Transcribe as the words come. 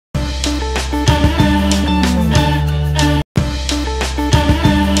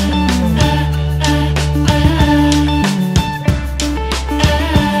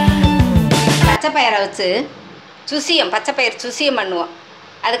பயிரை வச்சு சுசியம், பச்சை பயிர் சுசியம் பண்ணுவோம்.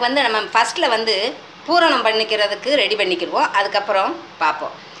 அதுக்கு வந்து நம்ம ஃபஸ்ட்டில் வந்து பூரணம் பண்ணிக்கிறதுக்கு ரெடி பண்ணிக்கிடுவோம். அதுக்கப்புறம்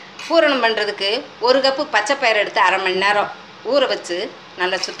பார்ப்போம். பூரணம் பண்ணுறதுக்கு 1 கப்பு பச்சை பயிர் எடுத்து அரை மணி நேரம் ஊற வச்சு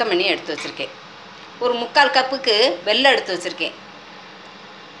நல்லா சுத்தம் பண்ணி எடுத்து வச்சுருக்கேன். ஒரு 3/4 கப்புக்கு வெல்லம் எடுத்து வச்சுருக்கேன்.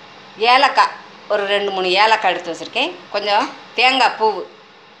 ஏலக்காய் ஒரு 2-3 ஏலக்காய் எடுத்து வச்சுருக்கேன். கொஞ்சம் தேங்காய் பூவு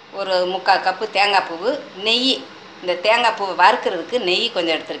ஒரு 3/4 கப்பு தேங்காய் பூவு, நெய், இந்த தேங்காய் பூவை வறுக்கிறதுக்கு நெய்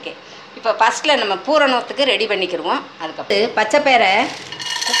கொஞ்சம் எடுத்துருக்கேன். இப்போ ஃபஸ்ட்டில் நம்ம பூரணத்துக்கு ரெடி பண்ணிக்கிடுவோம். அதுக்கப்புறம் பச்சை பயிரை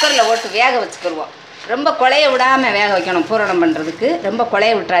குக்கரில் போட்டு வேக வச்சுக்கிடுவோம். ரொம்ப குழைய விடாமல் வேக வைக்கணும். பூரணம் பண்ணுறதுக்கு ரொம்ப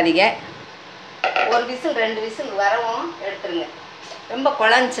குழைய விட்டுறாதீங்க. 1 விசில் 2 விசில் வரவும் எடுத்துருங்க. ரொம்ப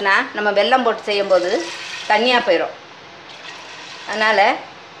குழஞ்சின்னா நம்ம வெல்லம் போட்டு செய்யும்போது தண்ணியாக போயிடும். அதனால்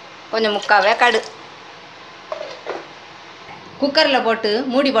கொஞ்சம் 3/4 வேக்காடு குக்கரில் போட்டு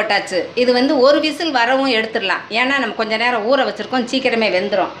மூடி போட்டாச்சு. இது வந்து 1 விசில் வரவும் எடுத்துடலாம். ஏன்னா நம்ம கொஞ்சம் நேரம் ஊற வச்சுருக்கோம், சீக்கிரமே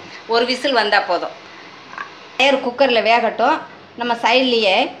வெந்துடும். 1 விசில் வந்தால் போதும். பயிர் குக்கரில் வேகட்டும். நம்ம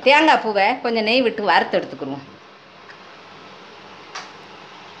சைட்லேயே தேங்காய் பூவை கொஞ்சம் நெய் விட்டு வறுத்து எடுத்துக்கிடுவோம்.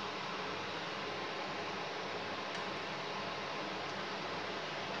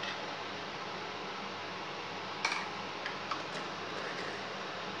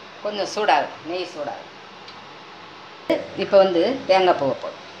 கொஞ்சம் சூடாகும், நெய் சூடாகும். இப்போ வந்து தேங்காய் பூவை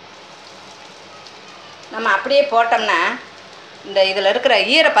போடும். நம்ம அப்படியே போட்டோம்னா இந்த இதில் இருக்கிற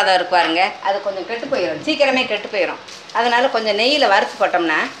ஈரப்பதம் இருக்கு பாருங்க, அது கொஞ்சம் கெட்டு போயிடும், சீக்கிரமே கெட்டு போயிடும். அதனால் கொஞ்சம் நெய்யில் வறுத்து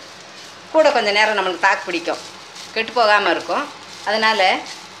போட்டோம்னா கூட கொஞ்சம் நேரம் நம்மளுக்கு தாக்கு பிடிக்கும், கெட்டு போகாமல் இருக்கும். அதனால்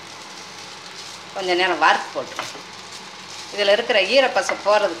கொஞ்சம் நேரம் வறுத்து போட்டு இதில் இருக்கிற ஈரப்பசை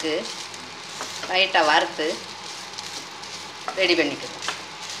போகிறதுக்கு லைட்டாக வறுத்து ரெடி பண்ணிக்கணும்.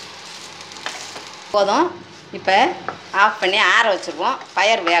 போதும். இப்போ ஆஃப் பண்ணி ஆற வச்சுருவோம்.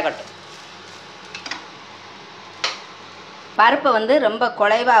 பயிர் வேகட்டும். பருப்பை வந்து ரொம்ப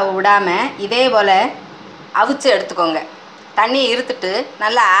குழைவாக விடாமல் இதே போல் அவிச்சு எடுத்துக்கோங்க. தண்ணியை இருத்துட்டு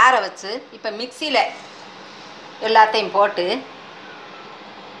நல்லா ஆற வச்சு இப்போ மிக்சியில் எல்லாத்தையும் போட்டு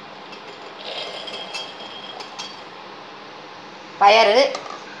பயிறு,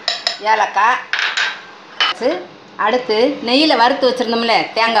 ஏலக்காய் வச்சு அடுத்து நெய்யில் வறுத்து வச்சுருந்தோம்ல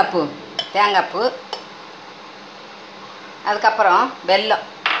தேங்காய் பூ, அதுக்கப்புறம் வெல்லம்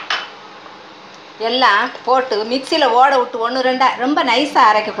எல்லாம் போட்டு மிக்சியில் ஓட விட்டு 1-2 ரொம்ப நைஸாக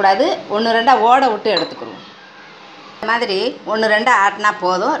அரைக்கக்கூடாது, 1-2 ஓட விட்டு எடுத்துக்கிடுவோம். இந்த மாதிரி 1-2 ஆட்டினா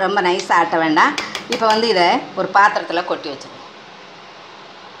போதும், ரொம்ப நைஸாக ஆட்ட வேண்டாம். இப்போ வந்து இதை ஒரு பாத்திரத்தில் கொட்டி வச்சுருவோம்.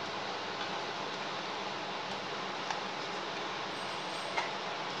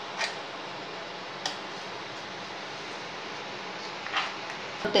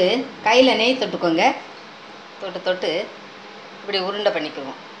 தொட்டு கையில் நெய் தொட்டுக்கோங்க. தொட்டு இப்படி உருண்டை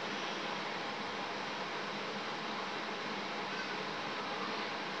பண்ணிக்குவோம்.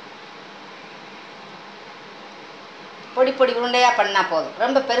 பொடி பொடி உருண்டையாக பண்ணால் போதும்,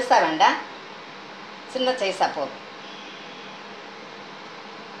 ரொம்ப பெருசாக வேண்டாம், சின்ன சைஸாக போதும்.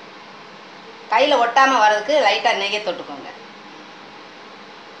 கையில் ஒட்டாமல் வர்றதுக்கு லைட்டாக நெய்யை தொட்டுக்கோங்க.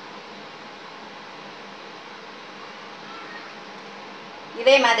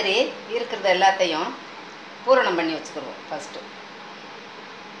 இதே மாதிரி இருக்கிறது எல்லாத்தையும் பூரணம் பண்ணி வச்சுக்கிடுவோம். ஃபஸ்ட்டு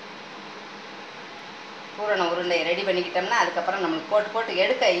பூரணம் உருண்டையை ரெடி பண்ணிக்கிட்டோம்னா அதுக்கப்புறம் நம்மளுக்கு போட்டு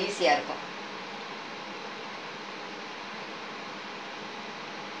எடுக்க ஈஸியாக இருக்கும்.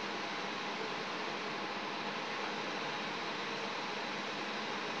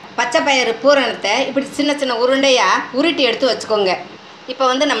 பச்சை பயிறு பூரணத்தை இப்படி சின்ன சின்ன உருண்டையாக உருட்டி எடுத்து வச்சுக்கோங்க. இப்போ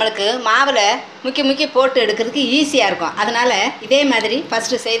வந்து நம்மளுக்கு மாவில் முக்கி போட்டு எடுக்கிறதுக்கு ஈஸியாக இருக்கும். அதனால் இதே மாதிரி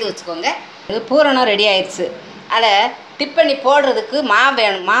ஃபஸ்ட்டு செய்து வச்சுக்கோங்க. இது பூரணம் ரெடி ஆயிடுச்சு. அதை டிப் பண்ணி போடுறதுக்கு மாவு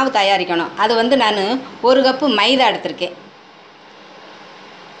வேணும், மாவு தயாரிக்கணும். அது வந்து நான் 1 கப்பு மைதா எடுத்திருக்கேன்.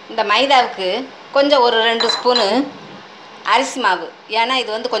 இந்த மைதாவுக்கு கொஞ்சம் ஒரு 2 ஸ்பூனு அரிசி மாவு, ஏன்னா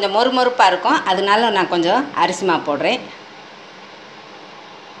இது வந்து கொஞ்சம் மொறுமொறுப்பாக இருக்கும், அதனால நான் கொஞ்சம் அரிசி மாவு போடுறேன்.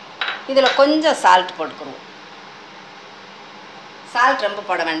 இதில் கொஞ்சம் சால்ட் போட்டுக்குருவோம். சால்ட் ரொம்ப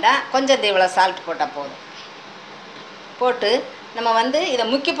போட வேண்டாம், கொஞ்சம் இவ்வளோ சால்ட் போட்டால் போதும். போட்டு நம்ம வந்து இதை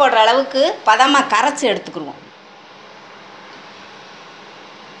முக்கி போடுற அளவுக்கு பதமாக கரைச்சி எடுத்துக்கிடுவோம்.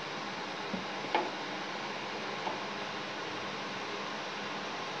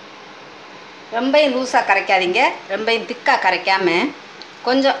 ரொம்பையும் லூஸாக கரைக்காதீங்க, ரொம்பையும் திக்காக கரைக்காமல்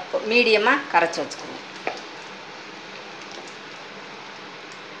கொஞ்சம் மீடியமாக கரைச்சி வச்சுக்குவோம்.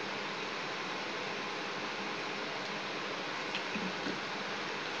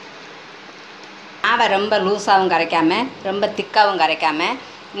 மாவை ரொம்ப லூஸாகவும் கரைக்காமல் ரொம்ப திக்காகவும் கரைக்காமல்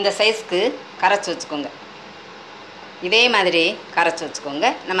இந்த சைஸ்க்கு கரைச்சி வச்சுக்கோங்க. இதே மாதிரி கரைச்சி வச்சுக்கோங்க.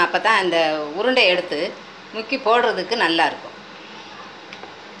 நம்ம அப்போ தான் இந்த உருண்டை எடுத்து முக்கி போடுறதுக்கு நல்லாயிருக்கும்.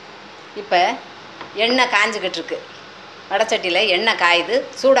 இப்போ எண்ணெய் காஞ்சிக்கிட்டு இருக்கு. வடச்சட்டியில் எண்ணெய் காயுது,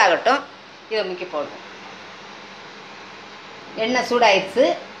 சூடாகட்டும். இதை முக்கி போடுவோம். எண்ணெய் சூடாயிடுச்சு.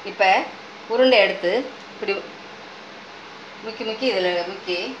 இப்போ உருண்டை எடுத்து இப்படி முக்கி இதில்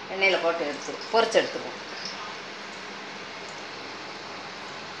முக்கி எண்ணெயில் போட்டு பொரிச்சு எடுத்துக்குவோம்.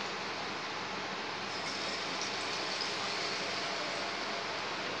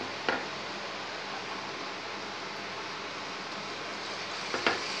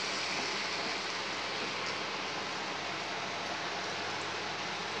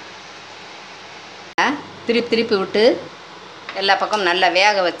 திருப்பி விட்டு எல்லா பக்கம் நல்லா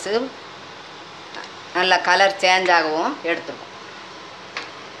வேக வச்சு நல்லா கலர் சேஞ்ச் ஆகவும் எடுத்துருவோம்.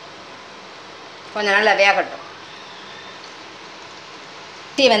 கொஞ்சம் நல்லா வேகட்டும்.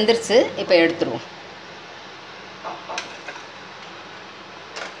 டீ வெந்துருச்சு. இப்போ எடுத்துருவோம்.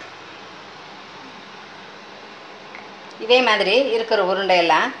 இதே மாதிரி இருக்கிற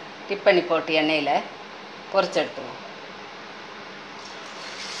உருண்டையெல்லாம் டிப் பண்ணி போட்டு எண்ணெயில் பொரிச்சு எடுத்துருவோம்.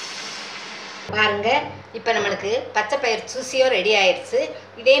 பாருங்க, இப்போ நம்மளுக்கு பச்சை பயிர் சுசியம் ரெடி ஆயிடுச்சு.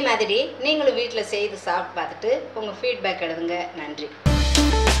 இதே மாதிரி நீங்களும் வீட்டில் செய்து சாப்பிட்டு பார்த்துட்டு உங்கள் ஃபீட்பேக் எழுதுங்க. நன்றி.